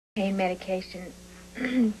Pain medication.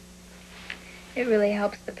 It really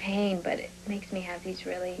helps the pain, but it makes me have these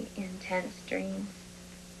really intense dreams.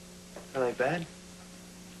 Are they bad?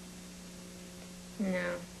 No.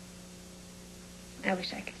 I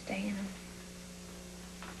wish I could stay in them.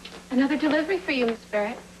 Another delivery for you, Miss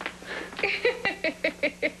Barrett.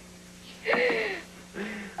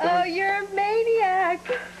 Oh, you're a maniac.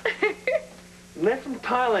 They're from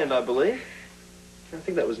Thailand, I believe. I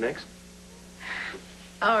think that was next.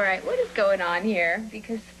 All right, what is going on here?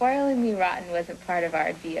 Because spoiling me rotten wasn't part of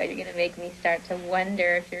our deal. You're going to make me start to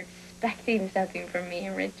wonder if you're expecting something from me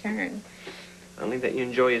in return. Only that you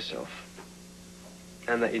enjoy yourself.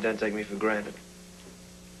 And that you don't take me for granted.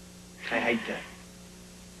 I hate that.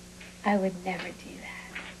 I would never do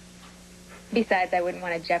that. Besides, I wouldn't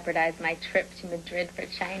want to jeopardize my trip to Madrid for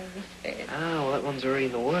Chinese food. Ah, well, that one's already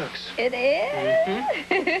in the works. It is?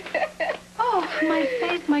 Mm-hmm. Oh, my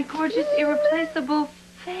face, my gorgeous, irreplaceable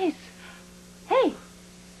face. Hey.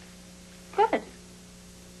 Good.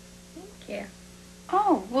 Thank you.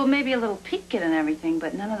 Oh, well, maybe a little peaked and everything,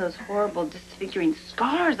 but none of those horrible, disfiguring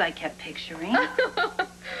scars I kept picturing.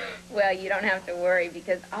 Well, you don't have to worry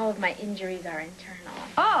because all of my injuries are internal.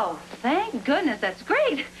 Oh, thank goodness. That's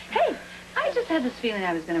great. Hey, I just had this feeling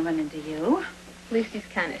I was going to run into you. Lucy's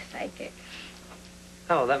kind of psychic.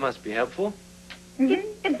 Oh, that must be helpful.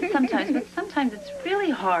 Sometimes, but sometimes it's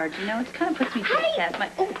really hard, you know? It kind of puts me to the test.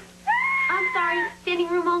 I'm sorry, standing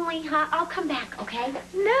room only, huh? I'll come back, okay?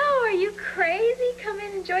 No, are you crazy? Come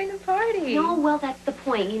in and join the party. No, well, that's the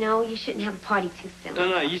point, you know? You shouldn't have a party too soon.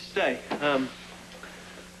 No, you stay. I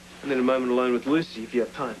need a moment alone with Lucy, if you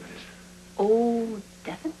have time, that is. Oh,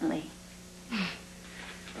 definitely.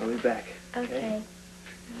 I'll be back. Okay.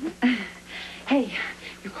 Hey,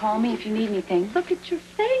 you call me if you need anything. Look at your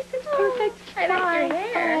face. It's perfect. I like your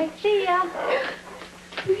hair. Bye. See ya.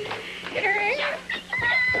 Your hair.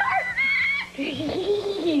 Did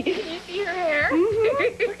you see your hair?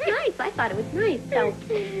 It looks nice. I thought it was nice, so...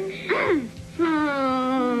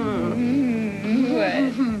 What?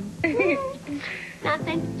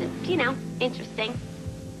 Nothing. Just, you know, interesting.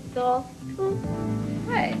 That's all.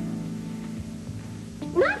 What?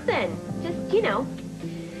 Nothing. Just, you know.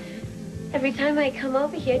 Every time I come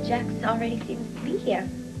over here, Jax already seems to be here.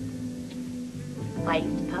 Why do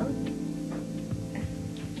you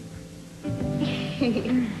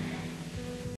suppose?